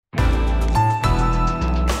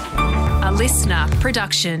listener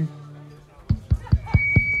production.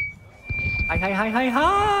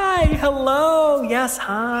 Hi. Hello. Yes,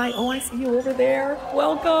 hi. Oh, I see you over there.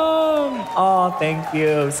 Welcome. Oh, thank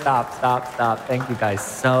you. Stop. Thank you guys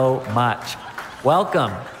so much.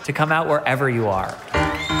 Welcome to Come Out Wherever You Are.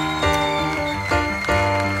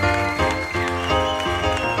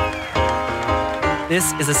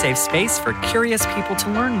 This is a safe space for curious people to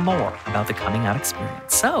learn more about the coming out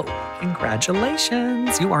experience. So,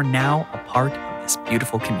 congratulations. You are now a part of this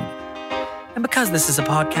beautiful community. And because this is a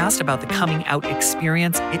podcast about the coming out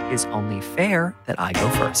experience, it is only fair that I go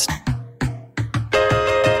first.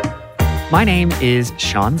 My name is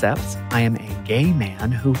Sean Zepps. I am a gay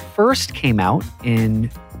man who first came out in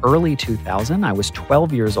early 2000. I was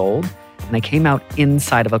 12 years old, and I came out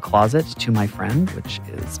inside of a closet to my friend, which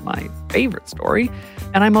is my favorite story.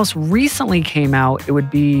 And I most recently came out, it would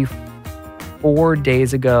be 4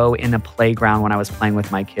 days ago in a playground when I was playing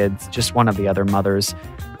with my kids. Just one of the other mothers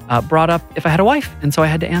brought up if I had a wife. And so I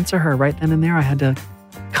had to answer her right then and there. I had to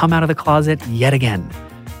come out of the closet yet again.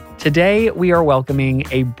 Today, we are welcoming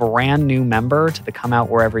a brand new member to the Come Out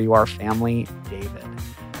Wherever You Are family, David.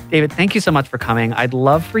 David, thank you so much for coming. I'd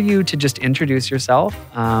love for you to just introduce yourself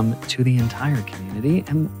to the entire community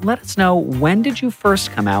and let us know, when did you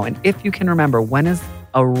first come out? And if you can remember, when is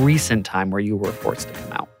a recent time where you were forced to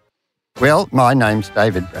come out? Well, my name's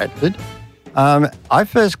David Bradford. I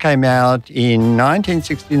first came out in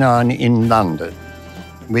 1969 in London,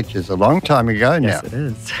 which is a long time ago now. Yes, it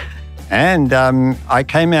is. And I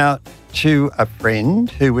came out to a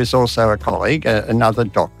friend who was also a colleague, another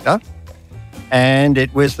doctor. And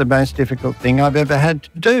it was the most difficult thing I've ever had to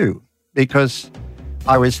do because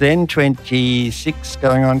I was then 26,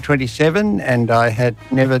 going on 27, and I had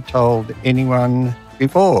never told anyone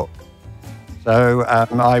before. So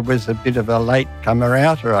I was a bit of a late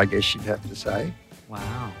comer-outer, I guess you'd have to say.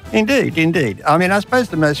 Wow. Indeed. I mean, I suppose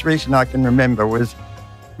the most recent I can remember was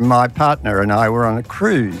my partner and I were on a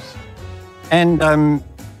cruise. And,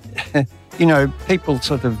 people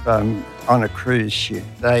sort of on a cruise ship,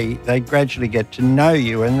 they gradually get to know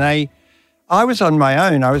you. And I was on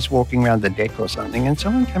my own. I was walking around the deck or something, and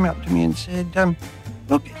someone came up to me and said,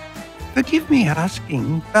 look, forgive me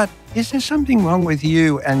asking, but is there something wrong with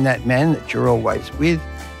you and that man that you're always with?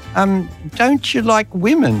 Don't you like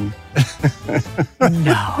women?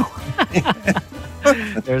 No.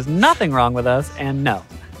 There's nothing wrong with us, and no.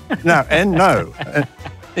 No.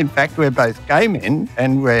 In fact, we're both gay men,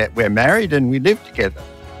 and we're married, and we live together,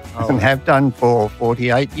 and have done for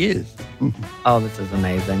 48 years. Oh, this is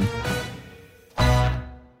amazing.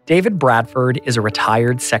 David Bradford is a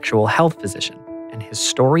retired sexual health physician, and his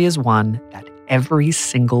story is one that every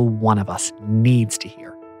single one of us needs to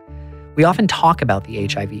hear. We often talk about the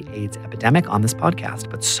HIV/AIDS epidemic on this podcast,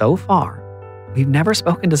 but so far, we've never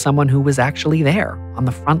spoken to someone who was actually there on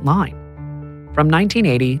the front line. From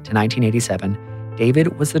 1980 to 1987,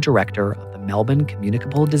 David was the director of the Melbourne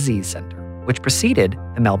Communicable Disease Centre, which preceded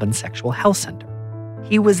the Melbourne Sexual Health Centre.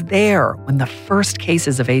 He was there when the first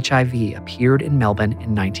cases of HIV appeared in Melbourne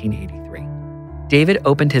in 1983. David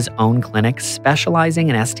opened his own clinic specializing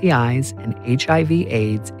in STIs and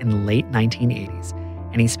HIV/AIDS in the late 1980s,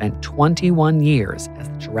 and he spent 21 years as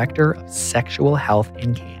the director of sexual health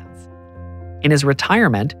in Cairns. In his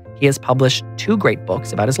retirement, he has published 2 great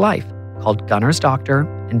books about his life, called Gunner's Doctor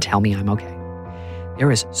and Tell Me I'm Okay.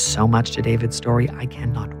 There is so much to David's story. I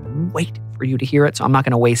cannot wait for you to hear it, so I'm not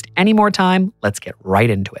going to waste any more time. Let's get right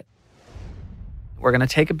into it. We're going to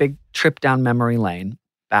take a big trip down memory lane,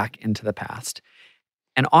 back into the past.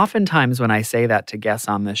 And oftentimes when I say that to guests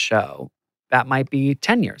on this show, that might be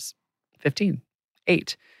 10 years, 15,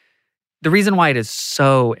 8. The reason why it is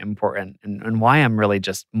so important and why I'm really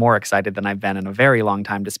just more excited than I've been in a very long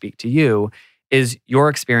time to speak to you is your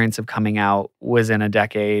experience of coming out was in a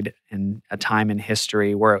decade and a time in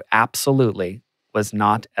history where it absolutely was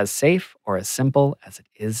not as safe or as simple as it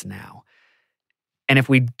is now. And if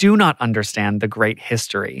we do not understand the great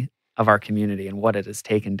history of our community and what it has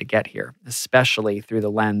taken to get here, especially through the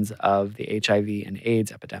lens of the HIV and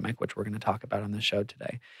AIDS epidemic, which we're going to talk about on the show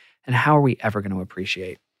today, and how are we ever going to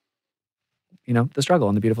appreciate, the struggle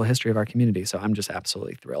and the beautiful history of our community? So I'm just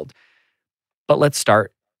absolutely thrilled. But let's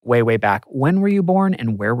start way back. When were you born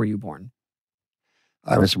and where were you born?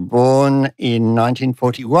 I was born in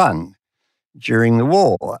 1941 during the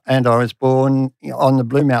war, and I was born on the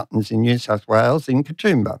Blue Mountains in New South Wales in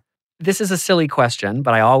Katoomba. This is a silly question,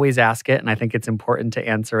 but I always ask it, and I think it's important to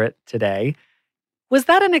answer it today. Was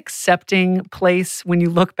that an accepting place when you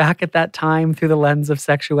look back at that time through the lens of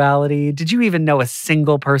sexuality? Did you even know a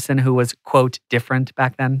single person who was, quote, different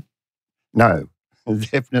back then? No,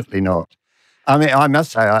 definitely not. I mean, I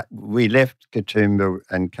must say, we left Katoomba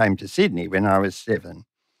and came to Sydney when I was 7.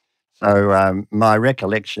 So my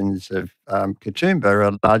recollections of Katoomba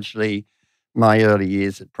are largely my early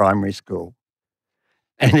years at primary school.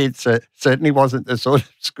 And it certainly wasn't the sort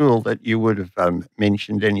of school that you would have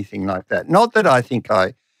mentioned anything like that. Not that I think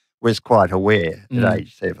I was quite aware at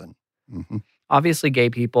age 7. Mm-hmm. Obviously, gay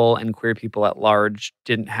people and queer people at large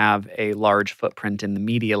didn't have a large footprint in the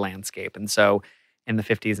media landscape. And so in the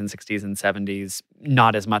 50s and 60s and 70s,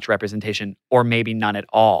 not as much representation, or maybe none at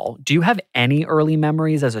all. Do you have any early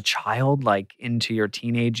memories as a child, like into your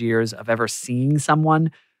teenage years, of ever seeing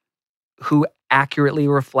someone who accurately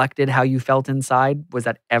reflected how you felt inside? Was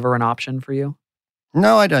that ever an option for you?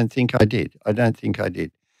 No, I don't think I did. I don't think I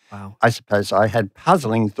did. Wow. I suppose I had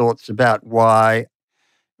puzzling thoughts about why,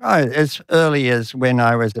 as early as when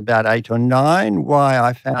I was about 8 or 9, why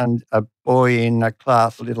I found a boy in a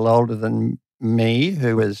class a little older than me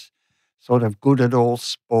who was sort of good at all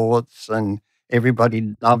sports and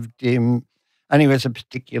everybody loved him. And he was a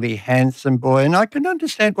particularly handsome boy. And I can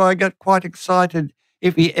understand why I got quite excited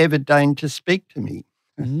if he ever deigned to speak to me.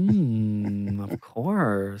 Of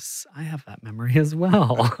course. I have that memory as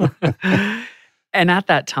well. And at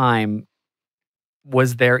that time,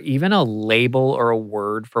 was there even a label or a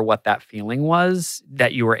word for what that feeling was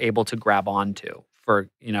that you were able to grab onto? For,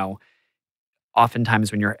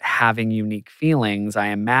 oftentimes when you're having unique feelings, I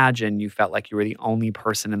imagine you felt like you were the only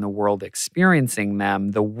person in the world experiencing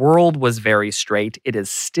them. The world was very straight. It is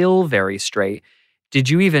still very straight. Did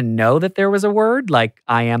you even know that there was a word like,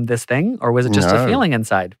 I am this thing? Or was it just a feeling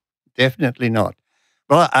inside? Definitely not.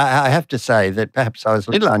 Well, I have to say that perhaps I was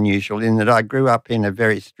a little unusual in that I grew up in a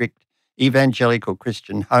very strict evangelical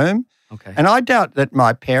Christian home. Okay. And I doubt that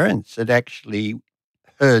my parents had actually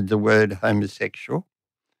heard the word homosexual,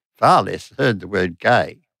 far less heard the word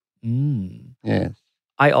gay. Yes.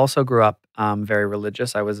 I also grew up very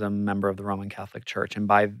religious. I was a member of the Roman Catholic Church. And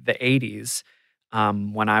by the 80s,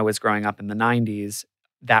 when I was growing up in the 90s,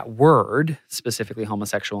 that word, specifically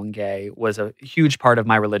homosexual and gay, was a huge part of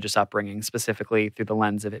my religious upbringing, specifically through the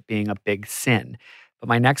lens of it being a big sin. But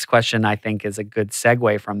my next question, I think, is a good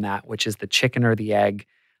segue from that, which is the chicken or the egg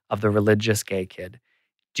of the religious gay kid.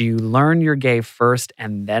 Do you learn you're gay first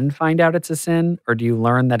and then find out it's a sin? Or do you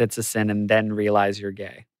learn that it's a sin and then realize you're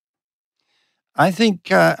gay? I think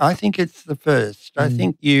it's the first. I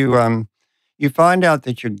think you find out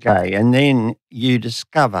that you're gay and then you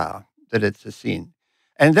discover that it's a sin.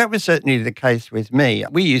 And that was certainly the case with me.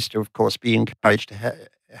 We used to, of course, be encouraged to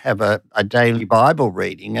have a daily Bible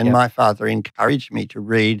reading, and my father encouraged me to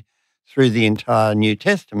read through the entire New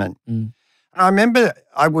Testament. I remember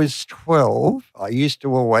I was 12. I used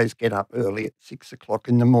to always get up early at 6 o'clock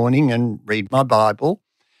in the morning and read my Bible.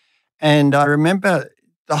 And I remember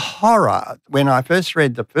the horror when I first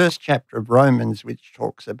read the first chapter of Romans, which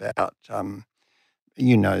talks about,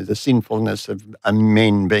 the sinfulness of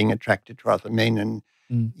men being attracted to other men and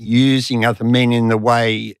using other men in the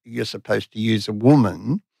way you're supposed to use a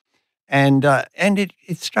woman. And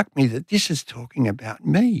it struck me that this is talking about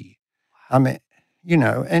me. I mean,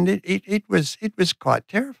 and it was quite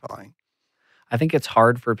terrifying. I think it's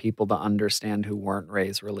hard for people to understand who weren't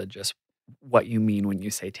raised religious what you mean when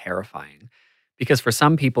you say terrifying. Because for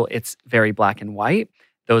some people, it's very black and white.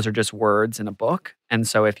 Those are just words in a book. And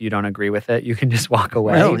so if you don't agree with it, you can just walk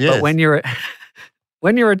away. Well, yes. But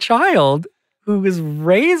when you're a child who is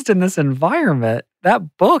raised in this environment,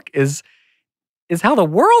 that book is how the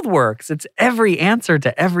world works. It's every answer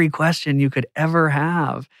to every question you could ever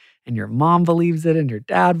have. And your mom believes it, and your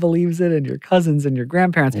dad believes it, and your cousins and your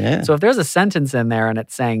grandparents. Yeah. So if there's a sentence in there and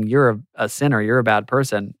it's saying you're a sinner, you're a bad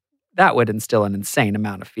person, that would instill an insane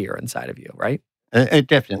amount of fear inside of you, right? It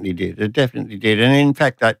definitely did. It definitely did. And in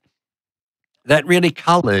fact, that really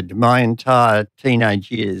coloured my entire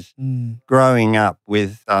teenage years growing up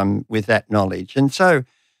with that knowledge. And so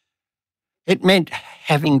it meant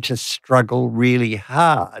having to struggle really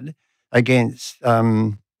hard against,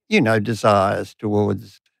 desires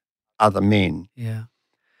towards other men. Yeah.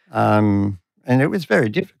 And it was very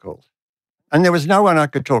difficult. And there was no one I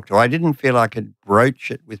could talk to. I didn't feel I could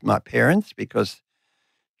broach it with my parents because,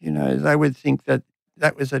 they would think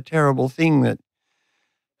that was a terrible thing that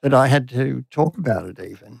I had to talk about it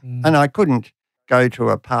even. And I couldn't go to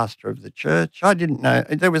a pastor of the church. I didn't know.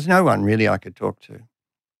 There was no one really I could talk to.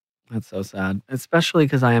 That's so sad, especially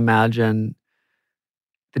because I imagine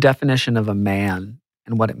the definition of a man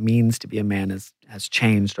and what it means to be a man has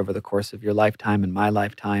changed over the course of your lifetime and my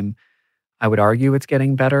lifetime. I would argue it's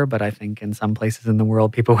getting better, but I think in some places in the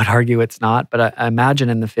world, people would argue it's not. But I imagine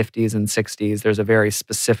in the 50s and 60s, there's a very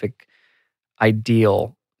specific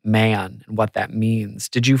ideal man and what that means.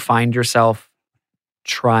 Did you find yourself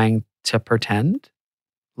trying to pretend?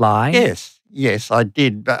 Lie? Yes, I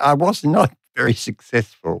did, but I was not very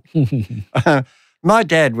successful. My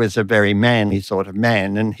dad was a very manly sort of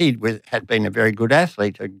man, and had been a very good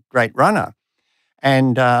athlete, a great runner.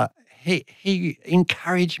 And he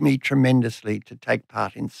encouraged me tremendously to take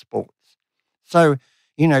part in sports. So,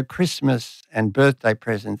 Christmas and birthday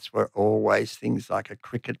presents were always things like a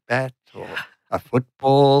cricket bat or a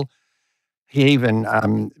football. He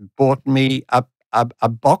even bought me a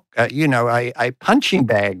punching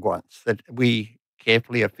bag once that we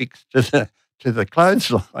carefully affixed to the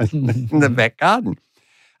clothesline in the back garden.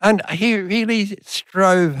 And he really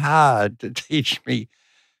strove hard to teach me,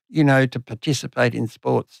 to participate in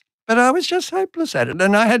sports. But I was just hopeless at it,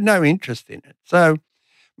 and I had no interest in it. So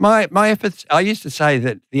my efforts, I used to say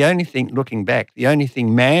that looking back, the only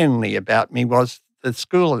thing manly about me was the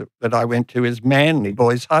school that I went to is Manly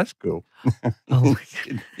Boys High School. Oh,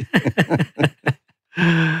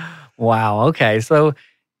 wow. Okay. So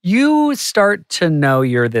you start to know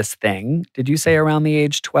you're this thing. Did you say around the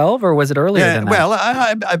age 12 or was it earlier than that? Well,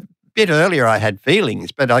 a bit earlier I had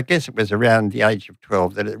feelings, but I guess it was around the age of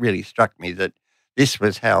 12 that it really struck me that this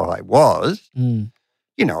was how I was. Mm.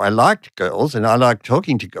 I liked girls and I liked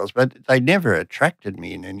talking to girls, but they never attracted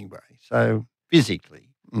me in any way. So physically.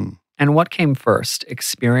 And what came first,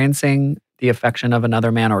 experiencing the affection of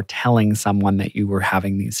another man or telling someone that you were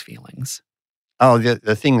having these feelings? Oh,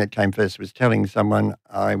 the thing that came first was telling someone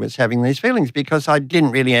I was having these feelings because I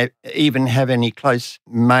didn't really even have any close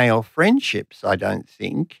male friendships, I don't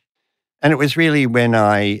think. And it was really when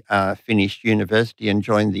I finished university and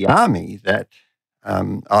joined the army that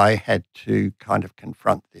I had to kind of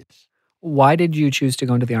confront this. Why did you choose to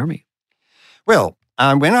go into the army? Well,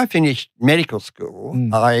 when I finished medical school,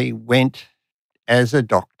 I went as a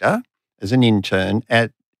doctor, as an intern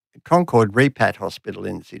at Concord Repat Hospital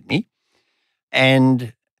in Sydney,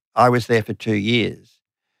 and I was there for 2 years.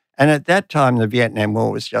 And at that time, the Vietnam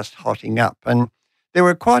War was just hotting up, and there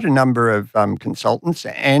were quite a number of consultants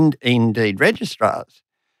and indeed registrars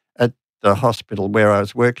at the hospital where I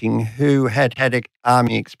was working who had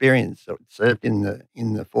army experience, so served in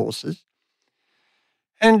the forces.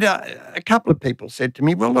 And a couple of people said to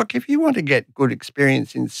me, well, look, if you want to get good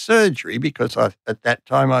experience in surgery, because at that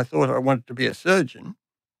time I thought I wanted to be a surgeon,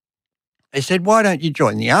 they said, why don't you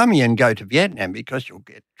join the army and go to Vietnam because you'll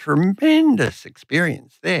get tremendous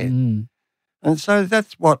experience there. And so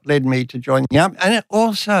that's what led me to join the army. And it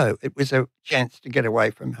was a chance to get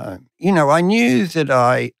away from home. I knew that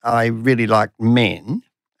I really liked men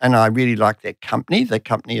and I really liked the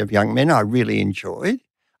company of young men I really enjoyed.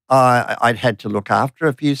 I'd had to look after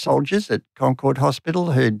a few soldiers at Concord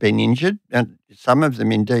Hospital who'd been injured, and some of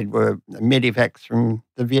them indeed were medevacs from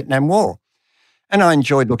the Vietnam War. And I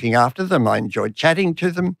enjoyed looking after them. I enjoyed chatting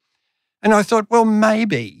to them. And I thought, well,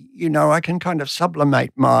 maybe, I can kind of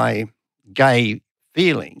sublimate my gay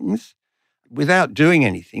feelings without doing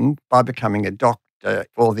anything by becoming a doctor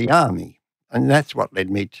for the army. And that's what led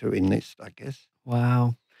me to enlist, I guess.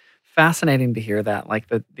 Wow. Fascinating to hear that. Like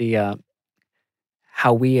the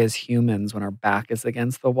how we as humans, when our back is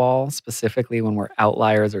against the wall, specifically when we're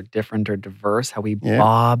outliers or different or diverse, how we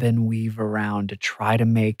bob and weave around to try to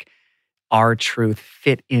make our truth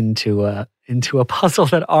fit into a puzzle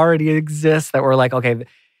that already exists, that we're like, okay,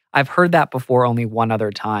 I've heard that before only one other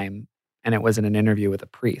time. And it was in an interview with a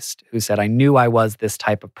priest who said, I knew I was this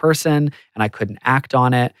type of person and I couldn't act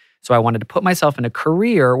on it. So I wanted to put myself in a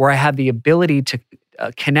career where I had the ability to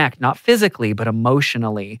connect, not physically, but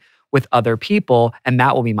emotionally with other people. And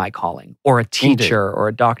that will be my calling, or a teacher or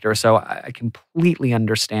a doctor. So I completely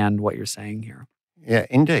understand what you're saying here. Yeah,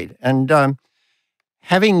 indeed. And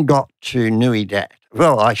having got to Nui Dat,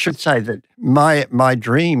 well, I should say that my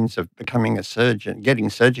dreams of becoming a surgeon, getting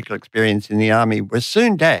surgical experience in the army, were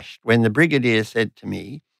soon dashed when the brigadier said to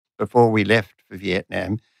me before we left for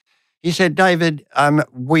Vietnam, he said, David,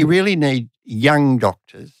 we really need young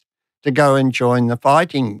doctors to go and join the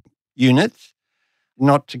fighting units,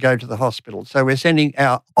 not to go to the hospital. So we're sending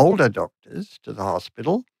our older doctors to the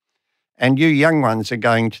hospital, and you young ones are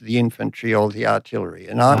going to the infantry or the artillery.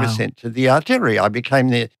 And I was sent to the artillery. I became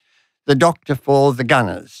the doctor for the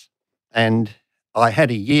gunners, and I had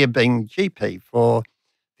a year being GP for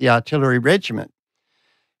the artillery regiment.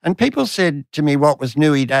 And people said to me, what was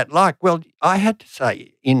Nui Dat like? Well, I had to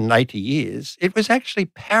say in later years, it was actually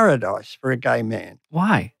paradise for a gay man.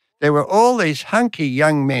 Why? There were all these hunky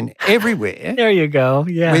young men everywhere. There you go,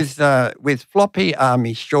 yes. With floppy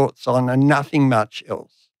army shorts on and nothing much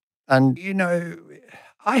else. And,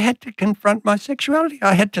 I had to confront my sexuality.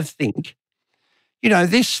 I had to think,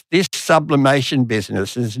 this sublimation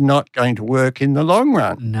business is not going to work in the long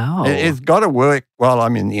run. No. It's got to work while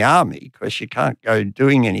I'm in the army because you can't go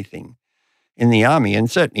doing anything in the army,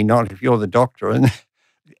 and certainly not if you're the doctor and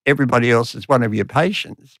everybody else is one of your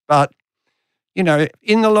patients. But, in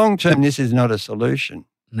the long term, this is not a solution.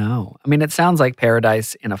 No. I mean, it sounds like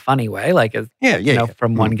paradise in a funny way, like,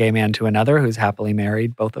 from one gay man to another who's happily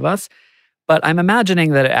married, both of us. But I'm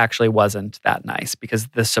imagining that it actually wasn't that nice because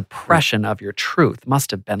the suppression of your truth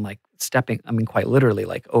must have been like quite literally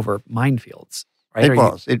like over minefields, right?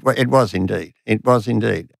 It was indeed. It was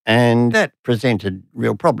indeed. And that presented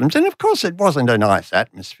real problems. And of course, it wasn't a nice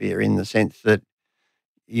atmosphere in the sense that,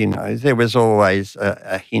 there was always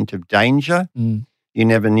a hint of danger. Mm. You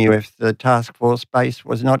never knew if the task force base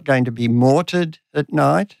was not going to be mortared at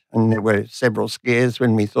night. And there were several scares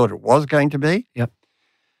when we thought it was going to be. Yep.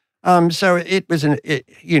 So it was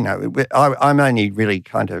I'm only really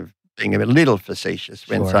kind of being a little facetious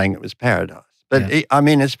when saying it was paradise. But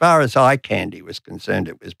as far as eye candy was concerned,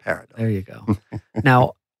 it was paradise. There you go.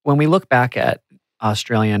 Now, when we look back at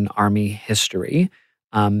Australian Army history,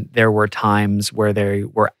 there were times where they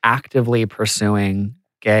were actively pursuing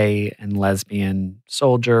gay and lesbian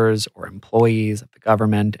soldiers or employees of the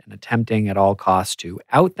government and attempting at all costs to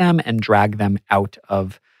out them and drag them out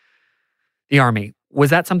of the Army.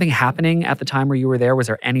 Was that something happening at the time where you were there? Was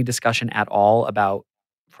there any discussion at all about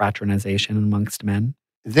fraternization amongst men?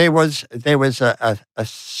 There was a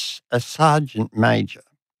sergeant major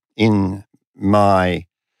in my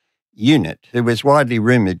unit who was widely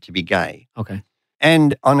rumoured to be gay. Okay.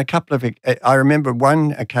 And on a couple of, I remember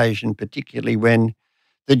one occasion particularly when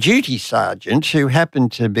the duty sergeant, who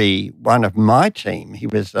happened to be one of my team, he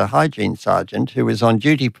was the hygiene sergeant who was on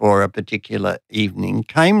duty for a particular evening,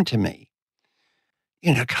 came to me,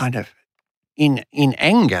 kind of in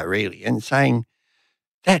anger really, and saying,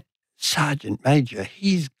 that sergeant major,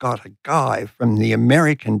 he's got a guy from the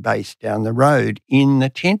American base down the road in the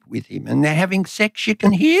tent with him and they're having sex, you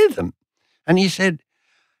can hear them. And he said,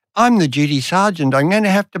 I'm the duty sergeant, I'm going to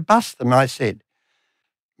have to bust them. I said,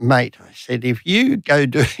 mate, if you go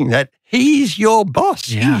doing that, he's your boss.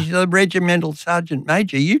 Yeah. He's the regimental sergeant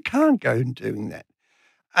major. You can't go doing that.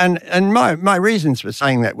 And my reasons for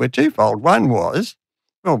saying that were twofold. One was,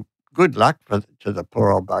 well, good luck to the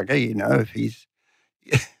poor old bugger, if he's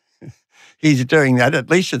doing that. At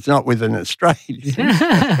least it's not with an Australian.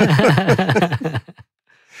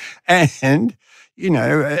 And,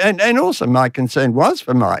 and also my concern was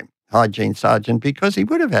for my hygiene sergeant because he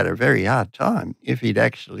would have had a very hard time if he'd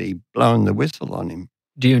actually blown the whistle on him.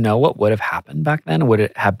 Do you know what would have happened back then? Would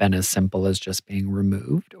it have been as simple as just being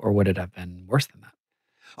removed, or would it have been worse than that?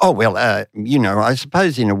 Oh, well, I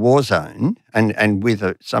suppose in a war zone and with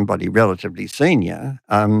somebody relatively senior,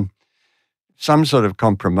 some sort of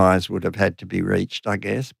compromise would have had to be reached, I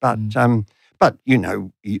guess. But,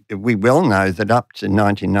 we well know that up to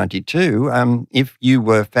 1992, if you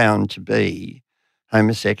were found to be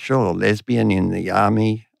homosexual or lesbian in the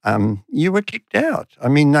army, you were kicked out. I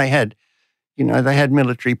mean, they had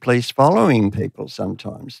military police following people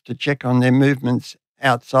sometimes to check on their movements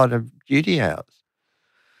outside of duty hours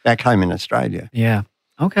back home in Australia. Yeah.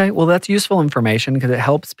 Okay. Well, that's useful information because it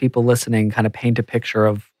helps people listening kind of paint a picture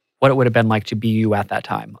of what it would have been like to be you at that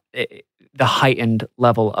time. The heightened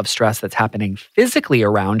level of stress that's happening physically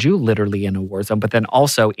around you, literally in a war zone, but then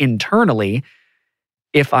also internally,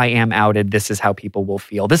 if I am outed, this is how people will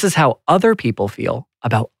feel. This is how other people feel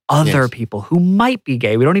about other people who might be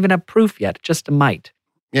gay. We don't even have proof yet, just a might.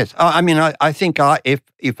 Yes. I mean, I think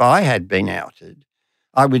if I had been outed,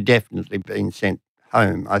 I would definitely have been sent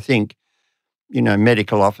home. I think,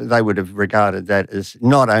 medical officers, they would have regarded that as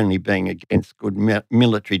not only being against good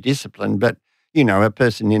military discipline, but, a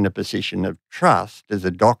person in a position of trust as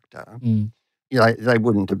a doctor, they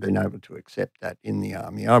wouldn't have been able to accept that in the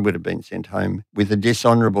army. I would have been sent home with a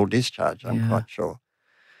dishonourable discharge, I'm quite sure.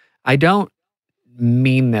 I don't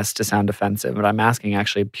mean this to sound offensive, but I'm asking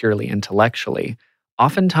actually purely intellectually.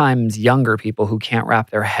 Oftentimes, younger people who can't wrap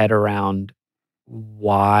their head around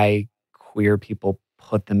why queer people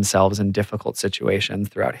put themselves in difficult situations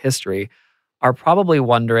throughout history are probably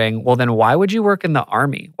wondering, well, then why would you work in the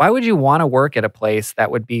army? Why would you want to work at a place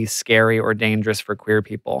that would be scary or dangerous for queer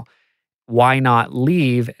people? Why not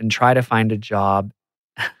leave and try to find a job?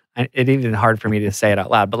 It's even hard for me to say it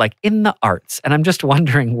out loud, but like in the arts. And I'm just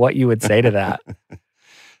wondering what you would say to that.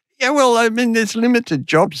 Yeah, well, I mean, there's limited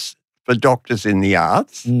jobs for doctors in the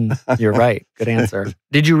arts. You're right. Good answer.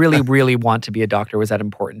 Did you really, really want to be a doctor? Was that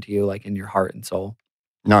important to you, like in your heart and soul?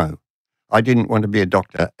 No, I didn't want to be a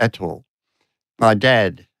doctor at all. My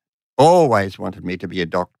dad always wanted me to be a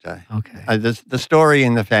doctor. Okay. The story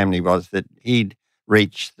in the family was that he'd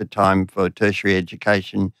reach the time for tertiary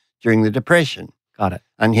education during the Depression. Got it.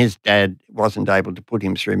 And his dad wasn't able to put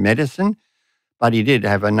him through medicine, but he did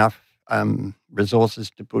have enough resources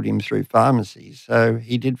to put him through pharmacy. So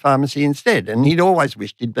he did pharmacy instead. And he'd always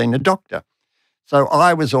wished he'd been a doctor. So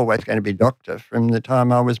I was always going to be a doctor from the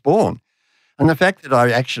time I was born. And the fact that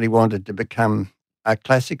I actually wanted to become a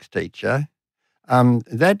classics teacher,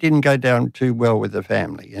 that didn't go down too well with the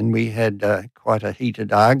family. And we had quite a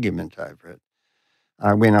heated argument over it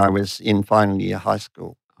when I was in final year high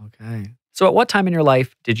school. Okay. So at what time in your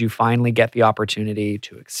life did you finally get the opportunity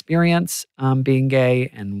to experience being gay?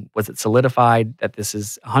 And was it solidified that this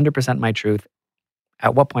is 100% my truth?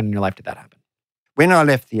 At what point in your life did that happen? When I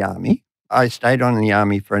left the Army, I stayed on in the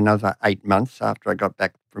Army for another 8 months after I got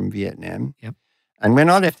back from Vietnam. Yep. And when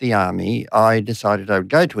I left the Army, I decided I would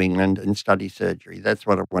go to England and study surgery. That's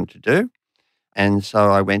what I wanted to do. And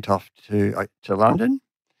so I went off to London.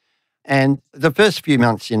 And the first few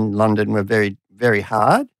months in London were very, very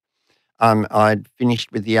hard. I'd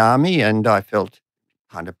finished with the Army and I felt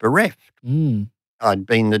kind of bereft. I'd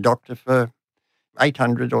been the doctor for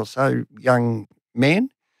 800 or so young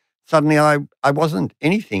men. Suddenly I wasn't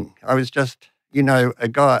anything. I was just,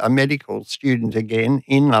 a medical student again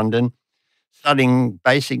in London, studying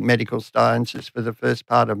basic medical sciences for the first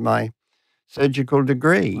part of my surgical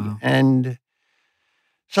degree. Wow. And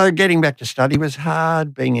so getting back to study was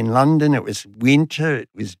hard. Being in London, it was winter, it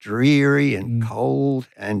was dreary and cold,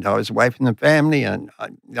 and I was away from the family, and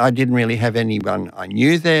I didn't really have anyone I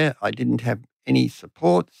knew there. I didn't have any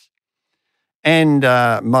supports. And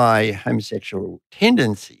my homosexual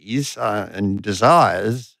tendencies and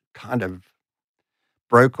desires kind of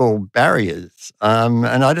broke all barriers.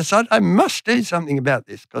 And I decided I must do something about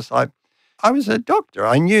this because I was a doctor.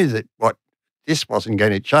 I knew that this wasn't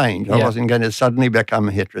going to change. I wasn't going to suddenly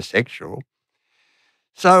become heterosexual.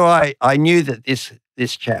 So I knew that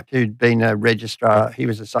this chap who'd been a registrar, he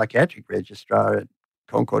was a psychiatric registrar at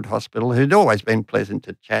Concord Hospital, who'd always been pleasant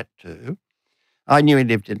to chat to. I knew he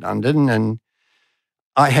lived in London and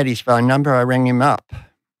I had his phone number. I rang him up.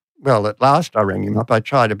 Well, at last I rang him up. I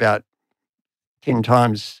tried about 10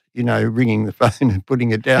 times, ringing the phone and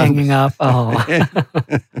putting it down. Hanging up. Oh.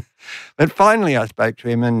 But finally I spoke to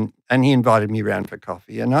him and he invited me round for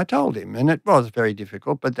coffee and I told him, and it was very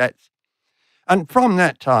difficult, and from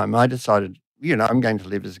that time I decided, I'm going to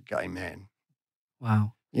live as a gay man.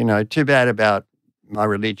 Wow. Too bad about my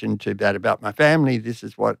religion, too bad about my family. This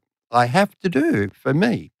is what I have to do for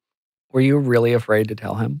me. Were you really afraid to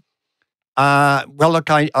tell him? Well, look,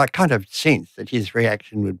 I kind of sensed that his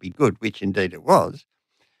reaction would be good, which indeed it was.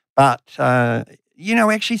 But,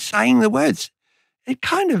 actually saying the words, it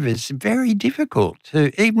kind of is very difficult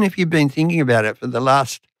to, even if you've been thinking about it for the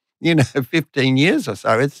last, 15 years or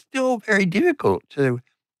so, it's still very difficult to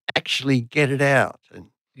actually get it out.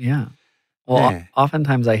 Yeah. Well,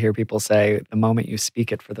 oftentimes I hear people say the moment you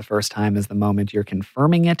speak it for the first time is the moment you're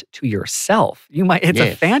confirming it to yourself. It's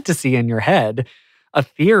a fantasy in your head, a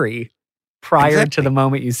theory prior to the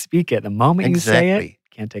moment you speak it. The moment you say it,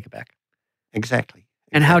 can't take it back. Exactly.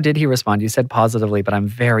 And how did he respond? You said positively, but I'm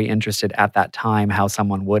very interested at that time how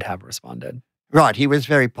someone would have responded. Right. He was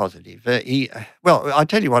very positive. I'll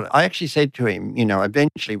tell you what, I actually said to him,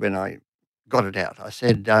 eventually when I got it out, I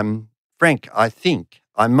said, Frank, I think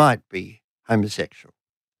I might be homosexual.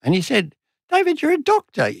 And he said, David, you're a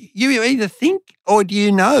doctor. You either think or do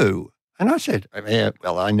you know? And I said, yeah,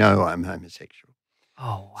 well, I know I'm homosexual.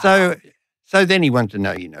 Oh, wow. So then he wanted to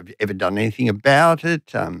know, have you ever done anything about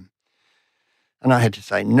it? And I had to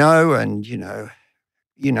say no. And,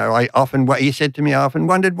 he said to me, I often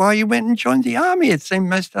wondered why you went and joined the Army. It seemed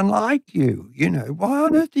most unlike you. Why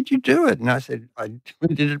on earth did you do it? And I said, I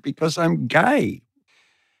did it because I'm gay.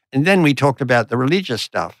 And then we talked about the religious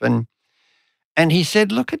stuff. And he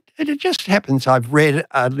said, look, it just happens I've read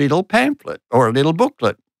a little pamphlet or a little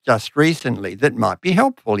booklet just recently that might be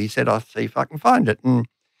helpful. He said, I'll see if I can find it. And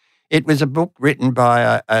it was a book written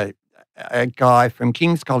by a guy from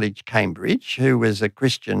King's College, Cambridge, who was a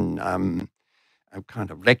Christian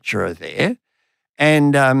kind of lecturer there.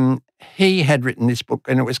 And he had written this book,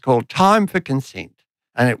 and it was called Time for Consent.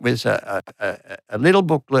 And it was a little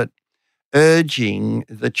booklet urging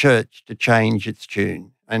the church to change its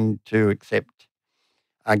tune and to accept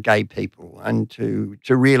gay people and to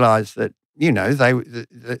realise that,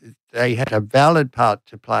 they had a valid part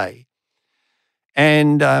to play.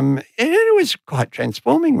 And it was quite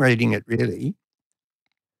transforming reading it, really.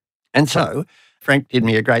 And so Frank did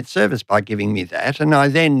me a great service by giving me that. And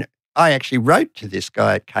I actually wrote to this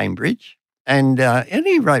guy at Cambridge and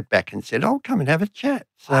he wrote back and said, come and have a chat.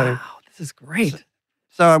 So, wow, this is great.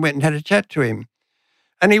 So I went and had a chat to him.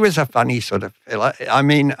 And he was a funny sort of fella. I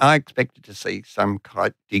mean, I expected to see some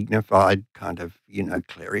quite dignified kind of,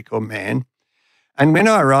 clerical man. And when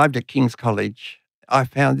I arrived at King's College, I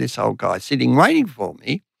found this old guy sitting waiting for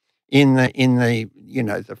me in the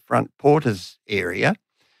the front porter's area.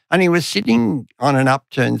 And he was sitting on an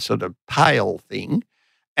upturned sort of pail thing.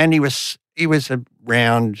 And he was a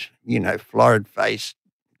round, florid-faced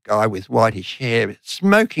guy with whitish hair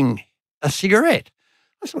smoking a cigarette.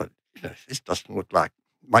 I thought, this doesn't look like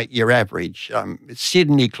your average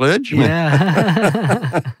Sydney clergyman.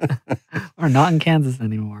 Yeah. We're not in Kansas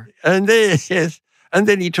anymore. And there, yes. And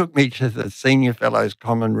then he took me to the senior fellows'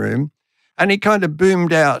 common room and he kind of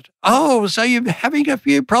boomed out, "Oh, so you're having a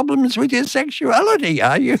few problems with your sexuality,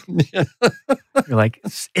 are you?" You're like,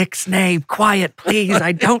 "Ixnay, quiet, please.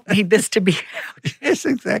 I don't need this to be out." Yes,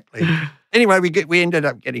 exactly. Anyway, we ended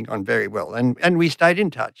up getting on very well and we stayed in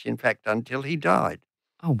touch, in fact, until he died.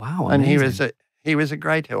 Oh, wow. And Amazing. he was a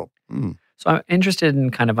great help. Mm. So I'm interested in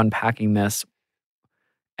kind of unpacking this.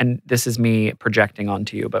 And this is me projecting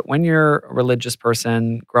onto you, but when you're a religious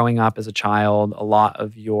person growing up as a child, a lot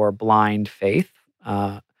of your blind faith,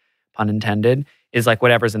 pun intended, is like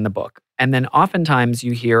whatever's in the book. And then oftentimes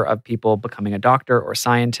you hear of people becoming a doctor or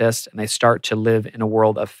scientist, and they start to live in a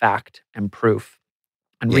world of fact and proof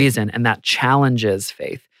and Yeah. reason, and that challenges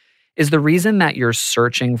faith. Is the reason that you're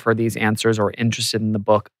searching for these answers or interested in the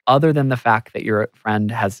book, other than the fact that your friend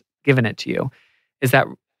has given it to you, is that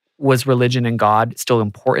was religion and God still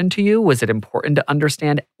important to you? Was it important to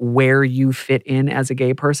understand where you fit in as a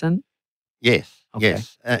gay person? Yes, Okay.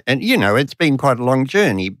 yes. And, it's been quite a long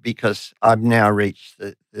journey because I've now reached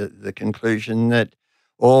the conclusion that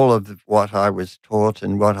all of what I was taught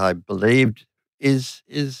and what I believed is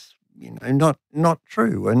not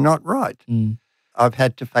true and not right. Mm, I've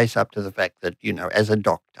had to face up to the fact that, as a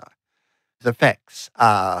doctor, the facts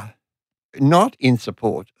are not in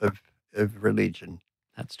support of religion.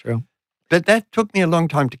 that's true. But that took me a long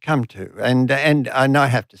time to come to. And I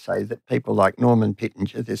have to say that people like Norman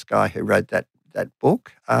Pittenger, this guy who wrote that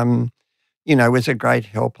book, was a great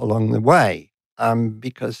help along the way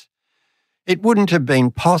because it wouldn't have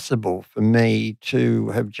been possible for me to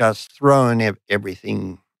have just thrown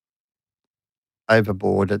everything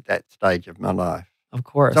overboard at that stage of my life. Of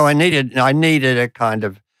course. So I needed a kind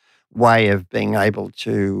of way of being able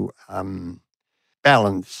to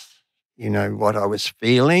balance, what I was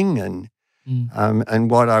feeling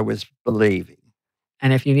and what I was believing.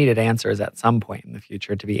 And if you needed answers at some point in the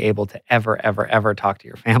future to be able to ever, ever, ever talk to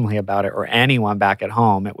your family about it or anyone back at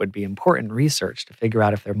home, it would be important research to figure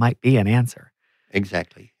out if there might be an answer.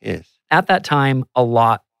 Exactly, yes. At that time, a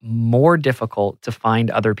lot more difficult to find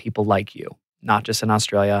other people like you, not just in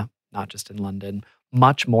Australia, not just in London,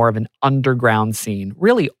 much more of an underground scene,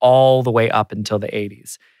 really all the way up until the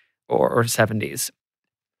 80s or 70s.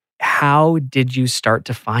 How did you start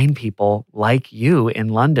to find people like you in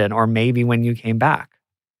London or maybe when you came back?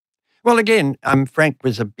 Well, again, Frank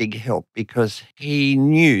was a big help because he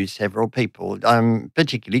knew several people,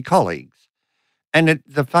 particularly colleagues. And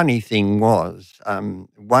the funny thing was,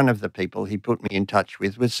 one of the people he put me in touch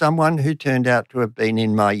with was someone who turned out to have been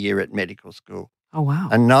in my year at medical school. Oh, wow.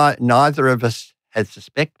 And neither of us had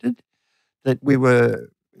suspected that we were,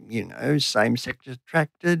 same-sex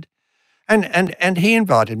attracted. And he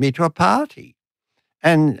invited me to a party.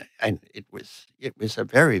 And it was a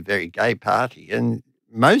very, very gay party. And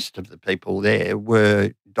most of the people there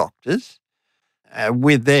were doctors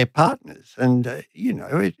with their partners. And,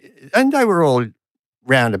 and they were all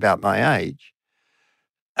round about my age.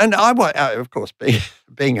 And of course,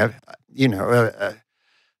 being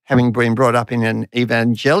having been brought up in an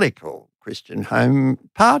evangelical Christian home,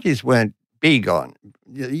 parties weren't big on,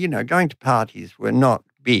 going to parties were not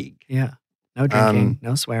big. Yeah. No drinking,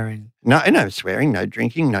 no swearing. No swearing, no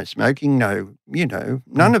drinking, no smoking,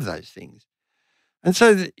 none of those things. And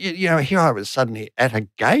so, here I was suddenly at a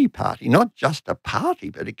gay party, not just a party,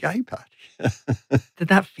 but a gay party. Did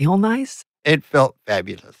that feel nice? It felt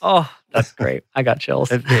fabulous. Oh, that's great. I got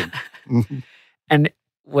chills. It did. Mhm. And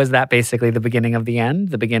was that basically the beginning of the end?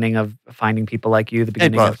 The beginning of finding people like you, the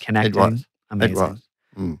beginning of connecting? It was. Amazing. It was.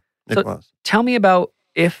 It So- was. Tell me about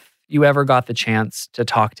if you ever got the chance to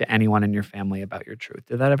talk to anyone in your family about your truth.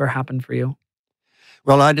 Did that ever happen for you?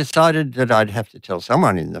 Well, I decided that I'd have to tell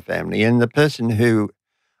someone in the family, and the person who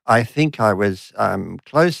I think I was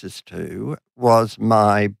closest to was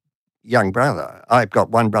my young brother. I've got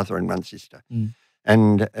one brother and one sister. Mm.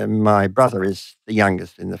 And my brother is the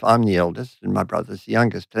youngest I'm the eldest, and my brother's the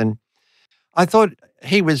youngest. And I thought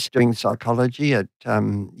he was doing psychology at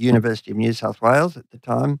University of New South Wales at the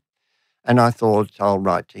time. And I thought I'll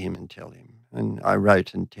write to him and tell him. And I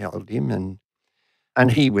wrote and told him. And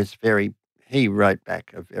And he wrote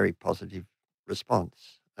back a very positive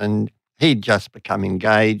response. And he'd just become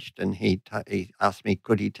engaged, and he asked me,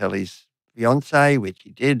 could he tell his fiancée, which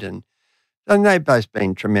he did. And they've both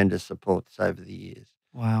been tremendous supports over the years.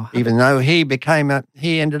 Wow. Even though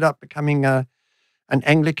he ended up becoming an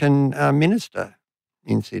Anglican minister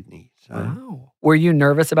in Sydney. So. Wow. Were you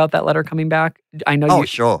nervous about that letter coming back? I know you.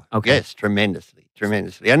 Sure. Okay. Yes,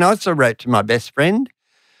 tremendously. And I also wrote to my best friend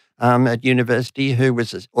at university, who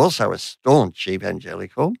was also a staunch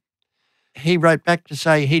evangelical. He wrote back to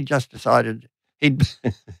say he'd just decided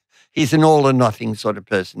he's an all or nothing sort of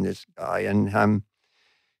person, this guy. And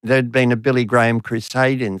there'd been a Billy Graham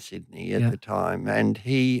crusade in Sydney at the time. And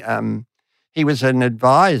he was an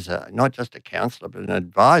advisor, not just a counsellor, but an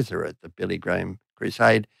advisor at the Billy Graham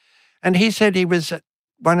crusade. And he said he was at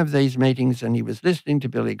one of these meetings and he was listening to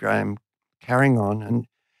Billy Graham carrying on, and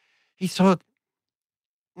he thought,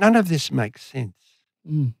 none of this makes sense.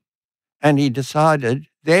 Mm. And he decided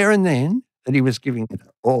there and then that he was giving it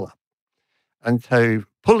all up. And so,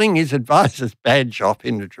 pulling his advisor's badge off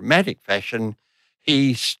in a dramatic fashion,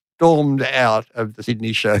 he stormed out of the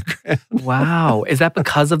Sydney Showground. Wow. Is that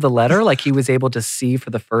because of the letter? Like he was able to see for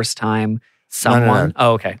the first time someone? No.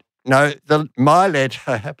 Oh, okay. No, my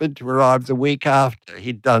letter happened to arrive the week after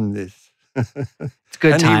he'd done this. It's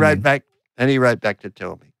good timing. He wrote back to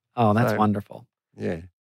tell me. Oh, that's wonderful. Yeah.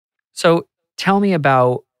 So tell me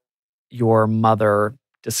about your mother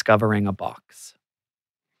discovering a box.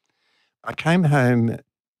 I came home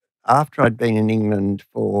after I'd been in England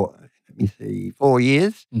for, 4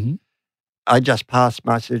 years. Mm-hmm. I just passed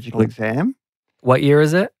my surgical exam. What year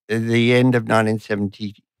is it? The end of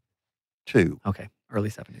 1972. Okay. Early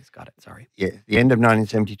 70s. Got it. Sorry. Yeah, the end of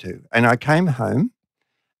 1972. And I came home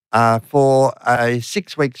for a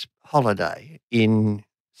 6 weeks holiday in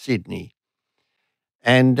Sydney.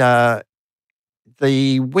 And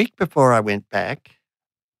the week before I went back,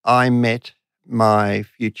 I met my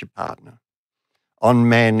future partner on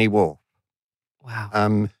Manly Wharf.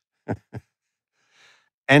 Wow.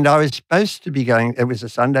 And I was supposed to be going, it was a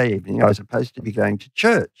Sunday evening, I was supposed to be going to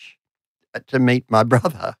church to meet my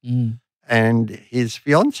brother and his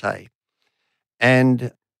fiancée.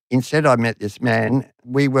 And instead I met this man.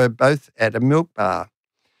 We were both at a milk bar.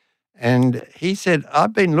 And he said,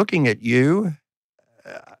 I've been looking at you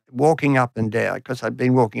walking up and down, because I'd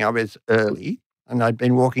been walking up as early, and I'd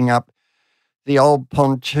been walking up the old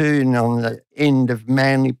pontoon on the end of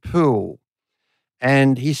Manly Pool.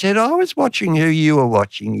 And he said, I was watching who you were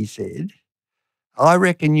watching, he said. I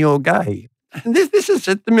reckon you're gay. And this is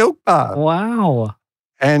at the milk bar. Wow.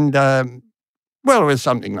 And, well, it was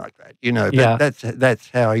something like that, but that's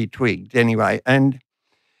how he twigged anyway. And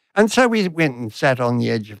so we went and sat on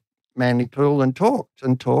the edge of Manly Pool and talked,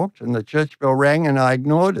 and the church bell rang and I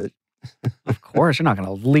ignored it. Of course, you're not going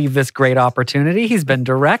to leave this great opportunity. He's been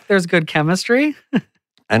direct. There's good chemistry.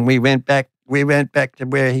 And we went back to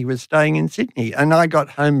where he was staying in Sydney. And I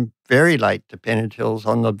got home very late to Pennant Hills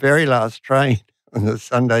on the very last train on the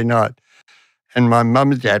Sunday night. And my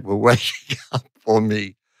mum and dad were waiting up for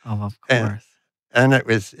me. Oh, of course. And it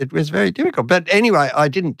was very difficult. But anyway, I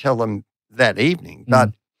didn't tell them that evening.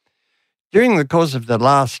 But during the course of the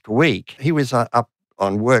last week, he was up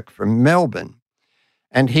on work from Melbourne.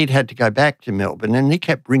 And he'd had to go back to Melbourne, and he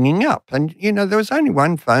kept ringing up. And, there was only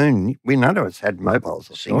one phone. None of us had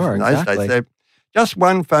mobiles or things in those days. So just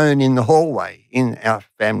one phone in the hallway in our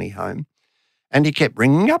family home. And he kept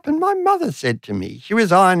ringing up. And my mother said to me, she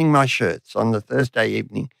was ironing my shirts on the Thursday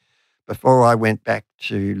evening before I went back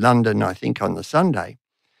to London, I think, on the Sunday.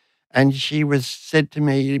 And she said to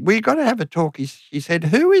me, we've got to have a talk. She said,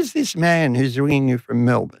 who is this man who's ringing you from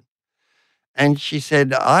Melbourne? And she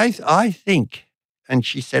said, I think... And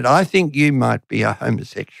she said, I think you might be a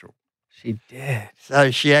homosexual. She did. So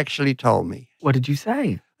she actually told me. What did you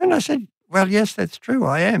say? And I said, well, yes, that's true.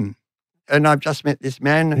 I am. And I've just met this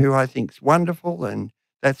man who I think's wonderful, and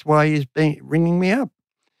that's why he's been ringing me up.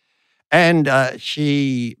 And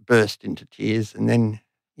she burst into tears and then,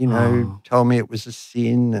 told me it was a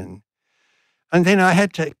sin. And then I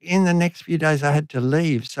had to, in the next few days, I had to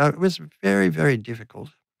leave. So it was very, very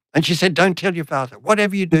difficult. And she said, don't tell your father.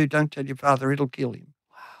 Whatever you do, don't tell your father. It'll kill him.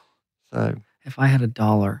 Wow. So if I had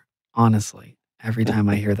 $1, honestly, every time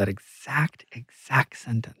I hear that exact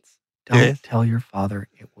sentence, don't tell your father,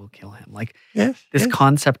 it will kill him. Like this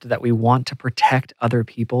concept that we want to protect other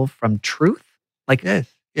people from truth. Like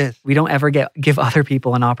we don't ever give other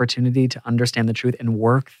people an opportunity to understand the truth and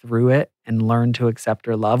work through it and learn to accept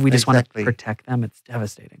or love. We just want to protect them. It's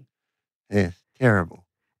devastating. Yes, terrible.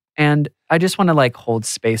 And I just want to like hold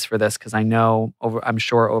space for this because I know I'm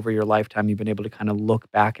sure over your lifetime you've been able to kind of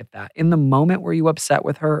look back at that. In the moment, were you upset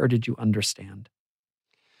with her or did you understand?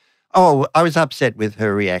 Oh, I was upset with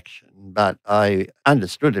her reaction, but I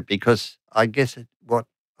understood it because I guess what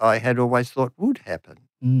I had always thought would happen.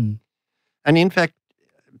 Mm, And in fact,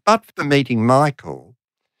 but for meeting Michael,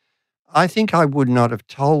 I think I would not have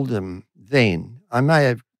told them then. I may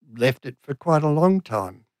have left it for quite a long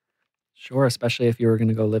time. sure, especially if you were going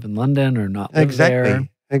to go live in London or not live there.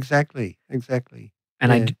 Exactly.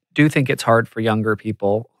 And I Yeah. do think it's hard for younger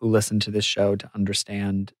people who listen to this show to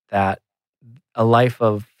understand that a life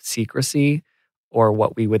of secrecy or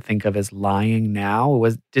what we would think of as lying now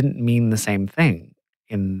didn't mean the same thing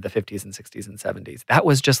in the 50s and 60s and 70s. That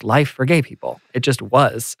was just life for gay people. It just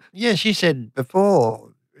was. Yeah, she said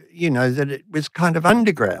before, that it was kind of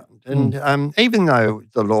underground. Mm. And even though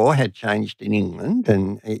the law had changed in England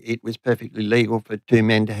and it was perfectly legal for two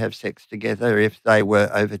men to have sex together if they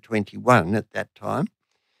were over 21 at that time,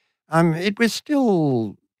 it was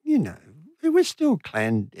still, it was still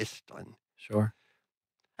clandestine. Sure.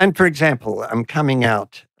 And for example, coming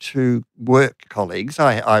out to work colleagues,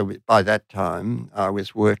 by that time I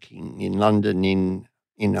was working in London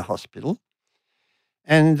in a hospital.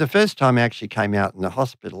 And the first time I actually came out in the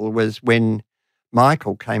hospital was when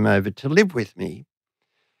Michael came over to live with me.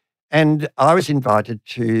 And I was invited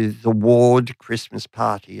to the ward Christmas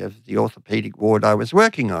party of the orthopaedic ward I was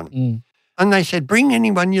working on. Mm. And they said, bring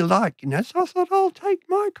anyone you like, So I thought, I'll take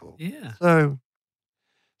Michael. Yeah.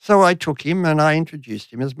 So I took him and I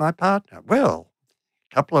introduced him as my partner. Well,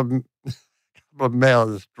 a couple of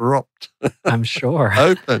mouths dropped I'm sure.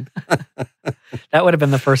 open. That would have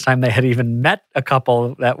been the first time they had even met a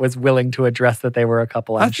couple that was willing to address that they were a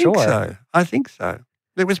couple, I'm sure. I think so.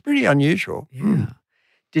 It was pretty unusual. Yeah.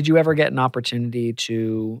 Did you ever get an opportunity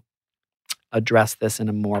to address this in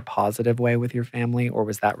a more positive way with your family, or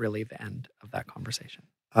was that really the end of that conversation?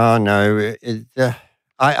 Oh, no.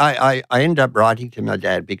 I ended up writing to my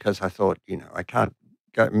dad because I thought, I can't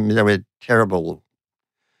go. There were terrible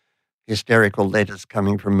hysterical letters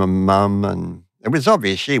coming from my mum, and it was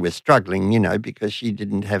obvious she was struggling, because she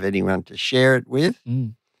didn't have anyone to share it with.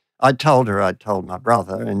 Mm. I told her I'd told my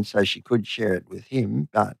brother, and so she could share it with him,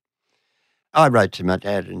 but I wrote to my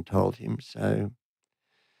dad and told him so.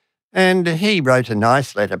 And he wrote a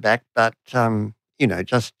nice letter back, but,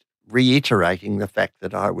 just reiterating the fact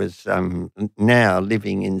that I was now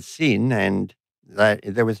living in sin and that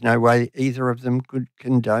there was no way either of them could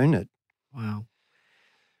condone it. Wow.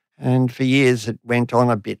 And for years it went on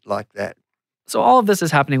a bit like that. So all of this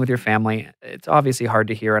is happening with your family. It's obviously hard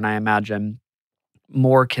to hear, and I imagine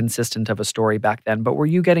more consistent of a story back then. But were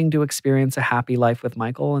you getting to experience a happy life with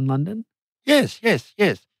Michael in London? Yes.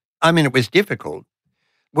 I mean, it was difficult.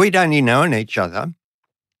 We'd only known each other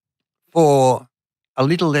for a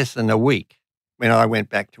little less than a week when I went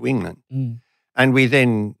back to England. Mm. And we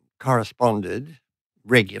then corresponded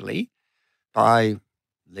regularly by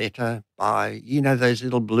letter, by, those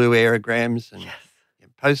little blue aerograms and Yes.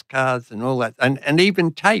 postcards and all that. And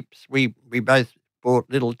even tapes. We both bought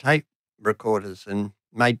little tape recorders and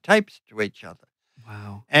made tapes to each other.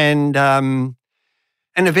 Wow. And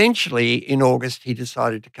eventually in August, he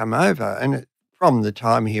decided to come over. And from the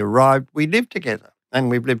time he arrived, we lived together. And